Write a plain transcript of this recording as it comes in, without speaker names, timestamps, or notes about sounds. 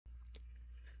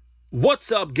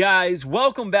What's up, guys?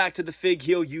 Welcome back to the Fig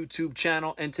Heel YouTube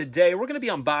channel, and today we're going to be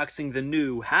unboxing the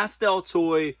new Hastel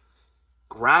Toy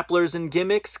Grapplers and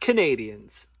Gimmicks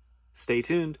Canadians. Stay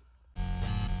tuned.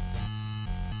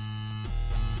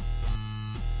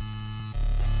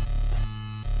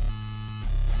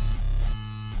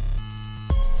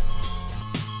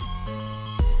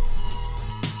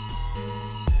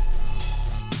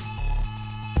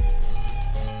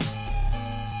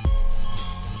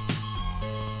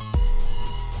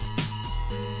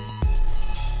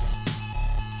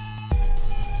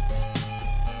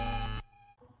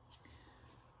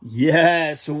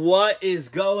 Yes, what is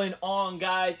going on,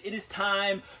 guys? It is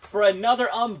time for another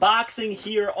unboxing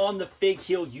here on the Fig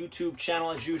Heel YouTube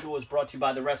channel. As usual, is brought to you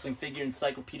by the Wrestling Figure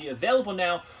Encyclopedia, available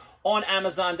now on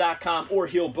Amazon.com or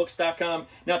HeelBooks.com.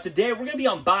 Now, today we're going to be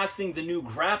unboxing the new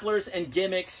Grapplers and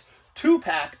Gimmicks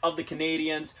 2-pack of the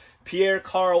Canadians, Pierre,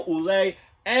 Ouellet,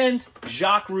 and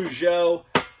Jacques Rougeau.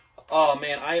 Oh,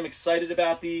 man, I am excited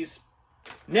about these.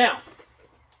 Now,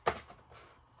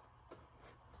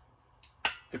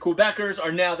 the Quebecers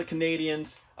are now the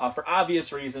Canadians, for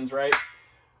obvious reasons, right?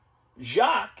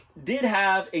 Jacques did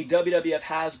have a WWF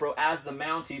Hasbro as the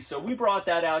Mountie, so we brought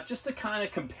that out just to kind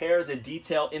of compare the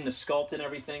detail in the sculpt and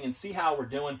everything and see how we're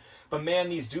doing. But man,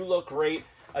 these do look great.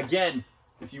 Again,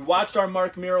 if you watched our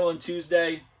Mark mural on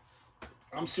Tuesday,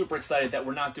 I'm super excited that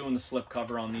we're not doing the slip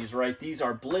cover on these, right? These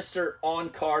are blister on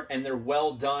card and they're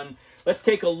well done. Let's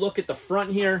take a look at the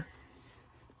front here.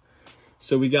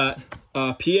 So we got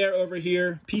Pierre over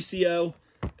here, PCO,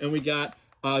 and we got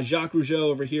Jacques Rougeau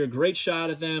over here. Great shot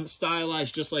of them,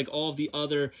 stylized just like all of the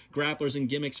other Grapplers and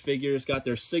Gimmicks figures. Got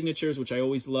their signatures, which I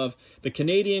always love. The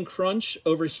Canadian Crunch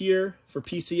over here for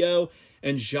PCO,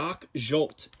 and Jacques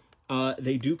Jolt.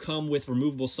 They do come with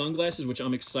removable sunglasses, which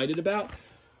I'm excited about.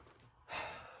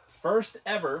 First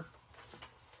ever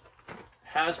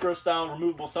Hasbro-style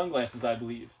removable sunglasses, I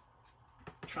believe.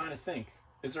 I'm trying to think.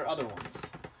 Is there other ones?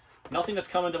 Nothing that's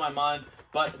coming to my mind,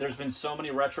 but there's been so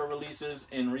many retro releases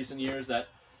in recent years that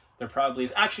there probably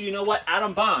is. Actually, you know what?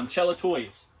 Atom Bomb, Cella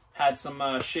Toys, had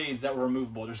some shades that were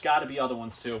removable. There's got to be other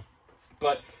ones too.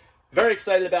 But very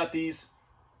excited about these.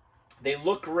 They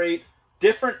look great.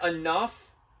 Different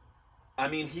enough. I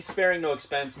mean, he's sparing no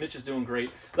expense. Mitch is doing great.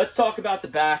 Let's talk about the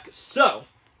back. So,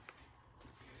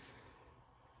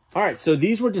 all right, so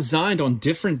these were designed on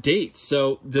different dates.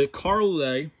 So the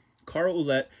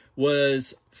Ouellet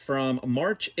was from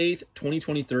March 8th,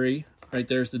 2023. Right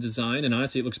there's the design, and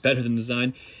honestly, it looks better than the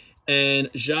design. And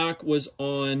Jacques was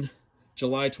on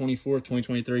July 24th,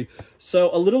 2023. So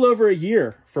a little over a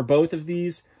year for both of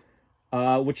these,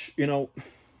 which, you know,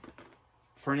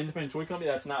 for an independent toy company,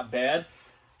 that's not bad.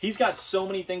 He's got so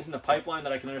many things in the pipeline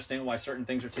that I can understand why certain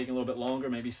things are taking a little bit longer,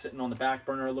 maybe sitting on the back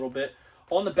burner a little bit.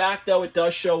 On the back, though, it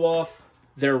does show off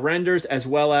their renders, as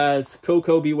well as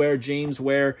Coco Beware, James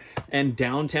Ware, and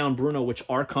Downtown Bruno, which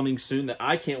are coming soon that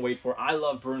I can't wait for. I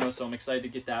love Bruno, so I'm excited to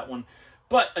get that one.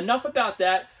 But enough about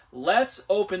that. Let's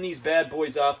open these bad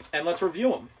boys up and let's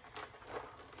review them.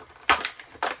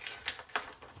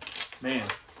 Man,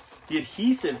 the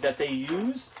adhesive that they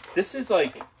use, this is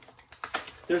like,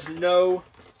 there's no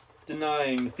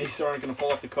denying that these aren't going to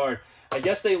fall off the card. I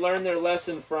guess they learned their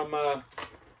lesson from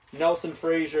Nelson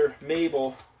Frazier,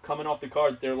 Mabel, coming off the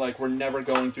card. They're like, we're never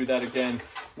going through that again.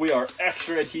 We are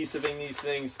extra adhesiving these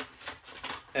things,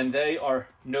 and they are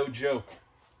no joke.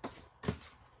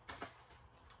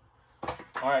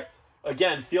 All right,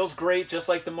 again, feels great, just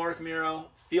like the Mark Miro.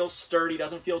 Feels sturdy,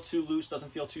 doesn't feel too loose,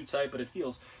 doesn't feel too tight, but it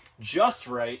feels just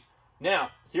right.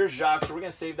 Now, here's Jacques, so we're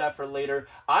going to save that for later.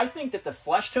 I think that the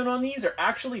flesh tone on these are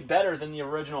actually better than the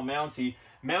original Mountie.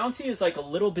 Mountie is like a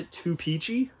little bit too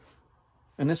peachy,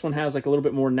 and this one has like a little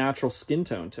bit more natural skin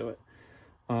tone to it.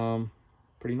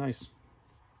 Pretty nice.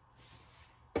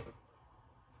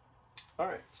 All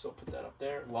right, so I'll put that up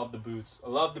there. Love the boots. I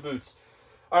love the boots.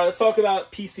 All right, let's talk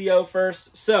about PCO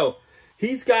first. So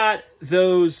he's got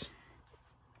those,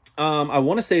 I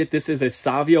want to say that this is a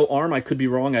Savio arm. I could be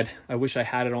wrong. I wish I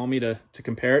had it on me to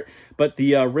compare it. But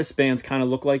the wristbands kind of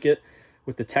look like it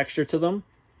with the texture to them.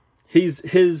 His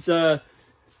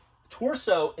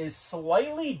torso is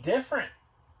slightly different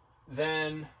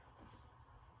than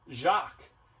Jacques.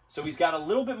 So he's got a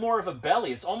little bit more of a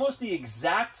belly. It's almost the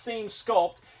exact same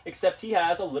sculpt, except he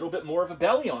has a little bit more of a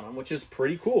belly on him, which is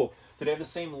pretty cool. Do they have the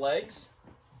same legs?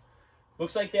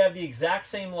 Looks like they have the exact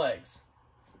same legs,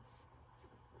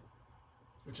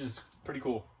 which is pretty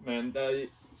cool, man.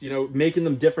 You know, making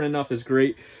them different enough is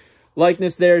great.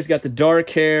 Likeness there. He's got the dark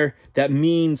hair, that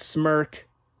mean smirk.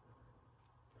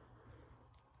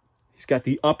 He's got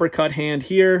the uppercut hand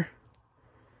here.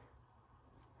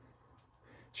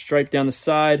 Stripe down the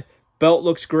side. Belt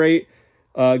looks great.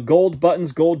 Gold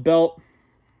buttons, gold belt.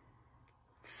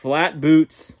 Flat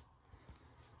boots.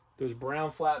 Those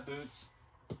brown flat boots.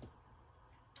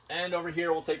 And over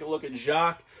here, we'll take a look at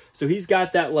Jacques. So he's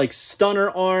got that like stunner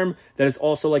arm that is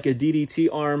also like a DDT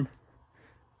arm.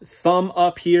 Thumb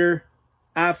up here.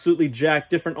 Absolutely jacked.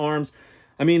 Different arms.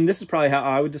 I mean, this is probably how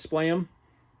I would display him.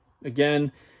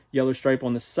 Again, yellow stripe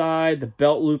on the side. The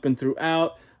belt looping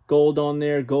throughout. Gold on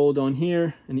there. Gold on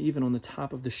here. And even on the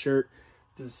top of the shirt.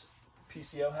 Does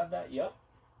PCO have that? Yep.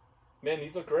 Man,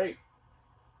 these look great.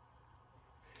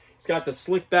 He's got the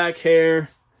slick back hair.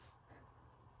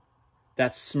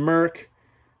 That smirk.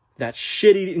 That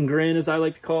shit-eating grin, as I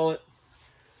like to call it.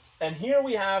 And here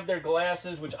we have their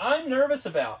glasses, which I'm nervous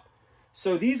about.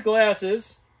 So these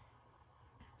glasses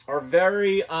are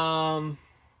very Remco-esque.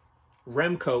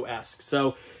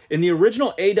 So in the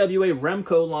original AWA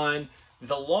Remco line,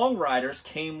 the Long Riders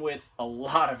came with a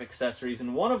lot of accessories.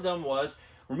 And one of them was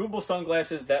removable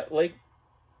sunglasses that, like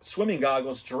swimming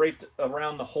goggles, draped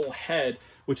around the whole head,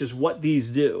 which is what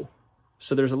these do.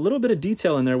 So there's a little bit of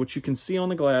detail in there, which you can see on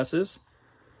the glasses.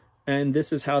 And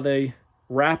this is how they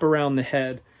wrap around the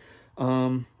head.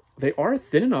 They are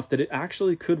thin enough that it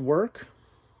actually could work.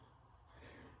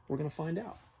 We're going to find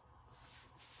out.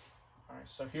 All right,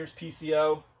 so here's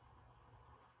PCO.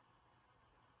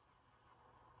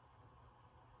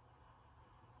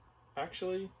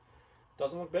 Actually,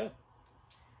 doesn't look bad.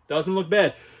 Doesn't look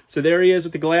bad. So there he is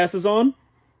with the glasses on.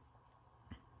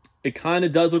 It kind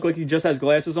of does look like he just has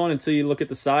glasses on until you look at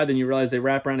the side, then you realize they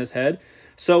wrap around his head.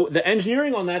 So the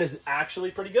engineering on that is actually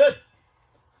pretty good.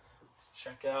 Let's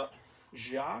check out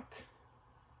Jacques.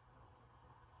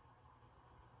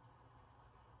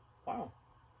 Wow.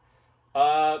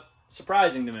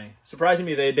 Surprising to me. Surprising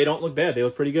me, they don't look bad. They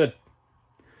look pretty good.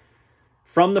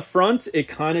 From the front, it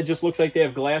kind of just looks like they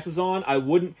have glasses on. I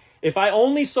wouldn't, if I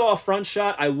only saw a front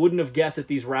shot, I wouldn't have guessed that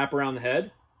these wrap around the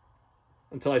head.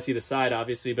 Until I see the side,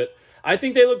 obviously. But I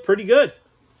think they look pretty good.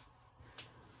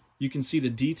 You can see the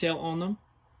detail on them.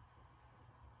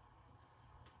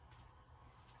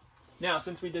 Now,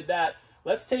 since we did that,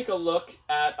 let's take a look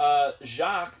at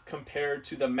Jacques compared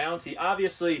to the Mountie.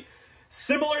 Obviously,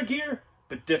 similar gear,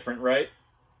 but different, right?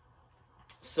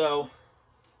 So,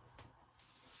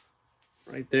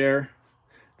 right there.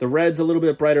 The red's a little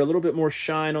bit brighter, a little bit more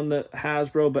shine on the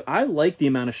Hasbro, but I like the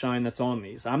amount of shine that's on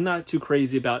these. I'm not too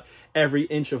crazy about every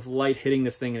inch of light hitting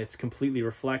this thing and it's completely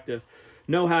reflective.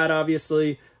 No hat,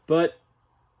 obviously, but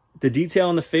the detail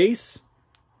on the face,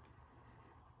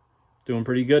 doing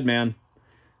pretty good, man.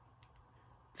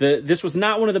 This was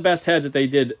not one of the best heads that they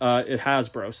did at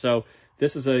Hasbro, so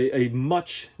this is a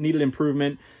much needed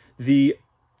improvement. The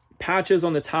patches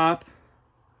on the top,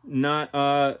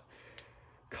 not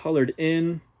colored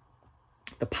in.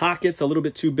 The pocket's a little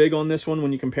bit too big on this one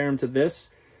when you compare them to this.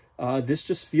 This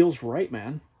just feels right,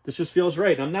 man. This just feels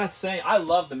right. I'm not saying... I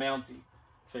love the Mountie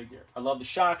figure. I love the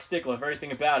shock stick. I love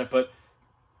everything about it. But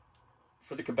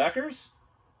for the Quebecers,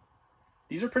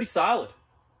 these are pretty solid.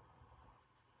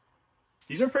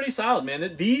 These are pretty solid,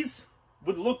 man. These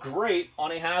would look great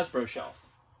on a Hasbro shelf.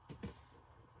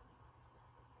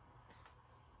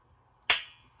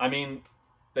 I mean,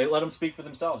 they let them speak for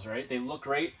themselves, right? They look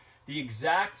great. The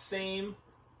exact same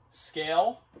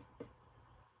scale.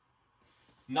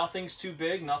 Nothing's too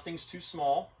big, nothing's too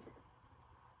small.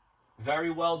 Very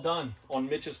well done on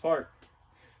Mitch's part.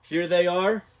 Here they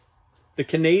are, the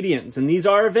Canadians, and these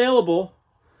are available.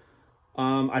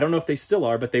 I don't know if they still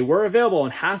are, but they were available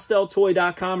on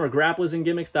HastelToy.com or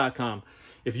GrapplersandGimmicks.com.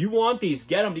 If you want these,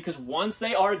 get them, because once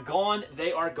they are gone,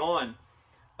 they are gone.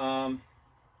 I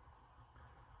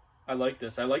like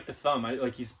this. I like the thumb.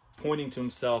 Like he's pointing to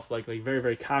himself, like very,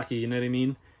 very cocky. You know what I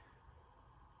mean?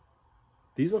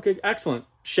 These look excellent.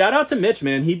 Shout out to Mitch,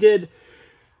 man. He did...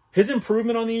 His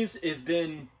improvement on these has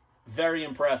been very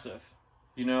impressive.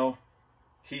 You know,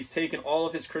 he's taken all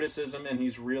of his criticism and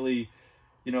he's really,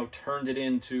 you know, turned it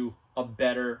into a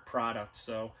better product.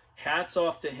 So hats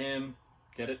off to him.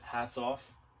 Get it? Hats off.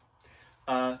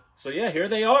 So yeah, here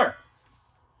they are.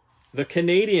 The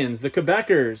Canadians, the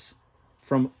Quebecers,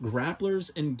 from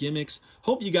Grapplers and Gimmicks.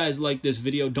 Hope you guys like this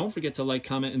video. Don't forget to like,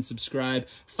 comment, and subscribe.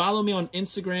 Follow me on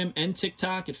Instagram and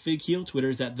TikTok at FigHeel.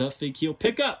 Twitter's at TheFigHeel.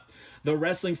 Pick up the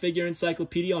Wrestling Figure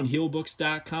Encyclopedia on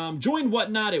HeelBooks.com. Join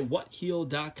Whatnot at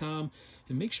WhatHeel.com.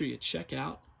 And make sure you check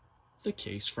out the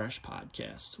Case Fresh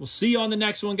podcast. We'll see you on the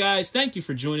next one, guys. Thank you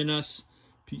for joining us.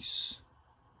 Peace.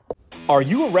 Are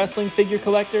you a wrestling figure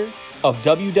collector of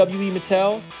WWE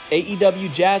Mattel, AEW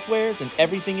Jazzwares, and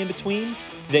everything in between?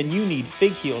 Then you need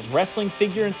FigHeel's Wrestling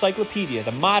Figure Encyclopedia,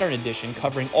 the modern edition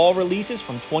covering all releases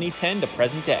from 2010 to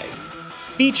present day.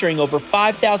 featuring over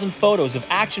 5,000 photos of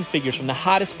action figures from the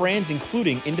hottest brands,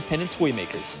 including independent toy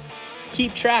makers.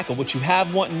 Keep track of what you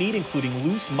have, want, and need, including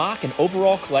loose, mock, and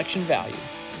overall collection value.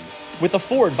 With a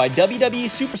forward by WWE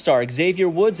superstar Xavier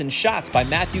Woods and shots by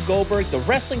Matthew Goldberg, the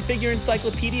Wrestling Figure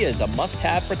Encyclopedia is a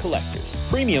must-have for collectors.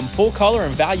 Premium, full-color,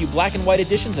 and value black and white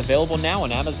editions available now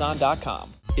on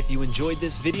Amazon.com. If you enjoyed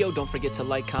this video, don't forget to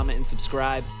like, comment, and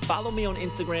subscribe. Follow me on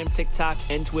Instagram, TikTok,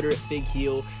 and Twitter at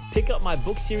FigHeel. Pick up my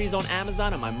book series on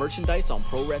Amazon and my merchandise on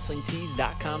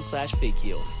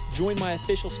ProWrestlingTees.com/FigHeel. Join my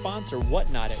official sponsor,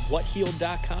 Whatnot, at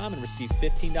WhatHealed.com and receive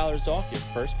 $15 off your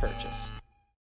first purchase.